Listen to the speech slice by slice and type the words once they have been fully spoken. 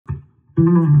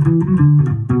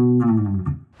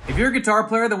If you're a guitar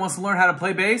player that wants to learn how to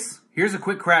play bass, here's a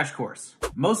quick crash course.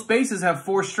 Most basses have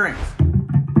 4 strings,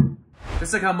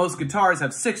 just like how most guitars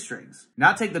have 6 strings.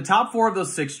 Now take the top 4 of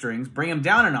those 6 strings, bring them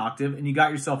down an octave, and you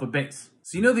got yourself a bass.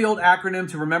 So you know the old acronym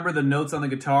to remember the notes on the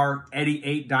guitar, Eddie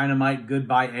 8 dynamite,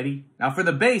 goodbye Eddie? Now for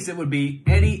the bass, it would be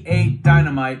Eddie 8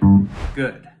 dynamite,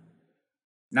 good.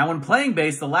 Now when playing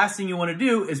bass, the last thing you want to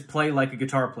do is play like a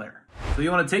guitar player. So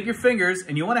you want to take your fingers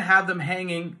and you want to have them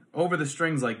hanging over the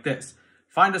strings like this.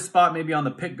 Find a spot maybe on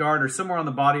the pick guard or somewhere on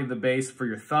the body of the bass for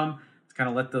your thumb to kind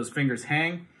of let those fingers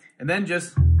hang. And then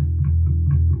just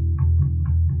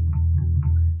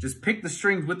pick the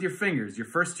strings with your fingers, your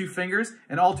first 2 fingers,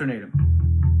 and alternate them.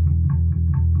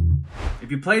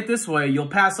 If you play it this way, you'll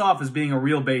pass off as being a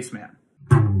real bass man.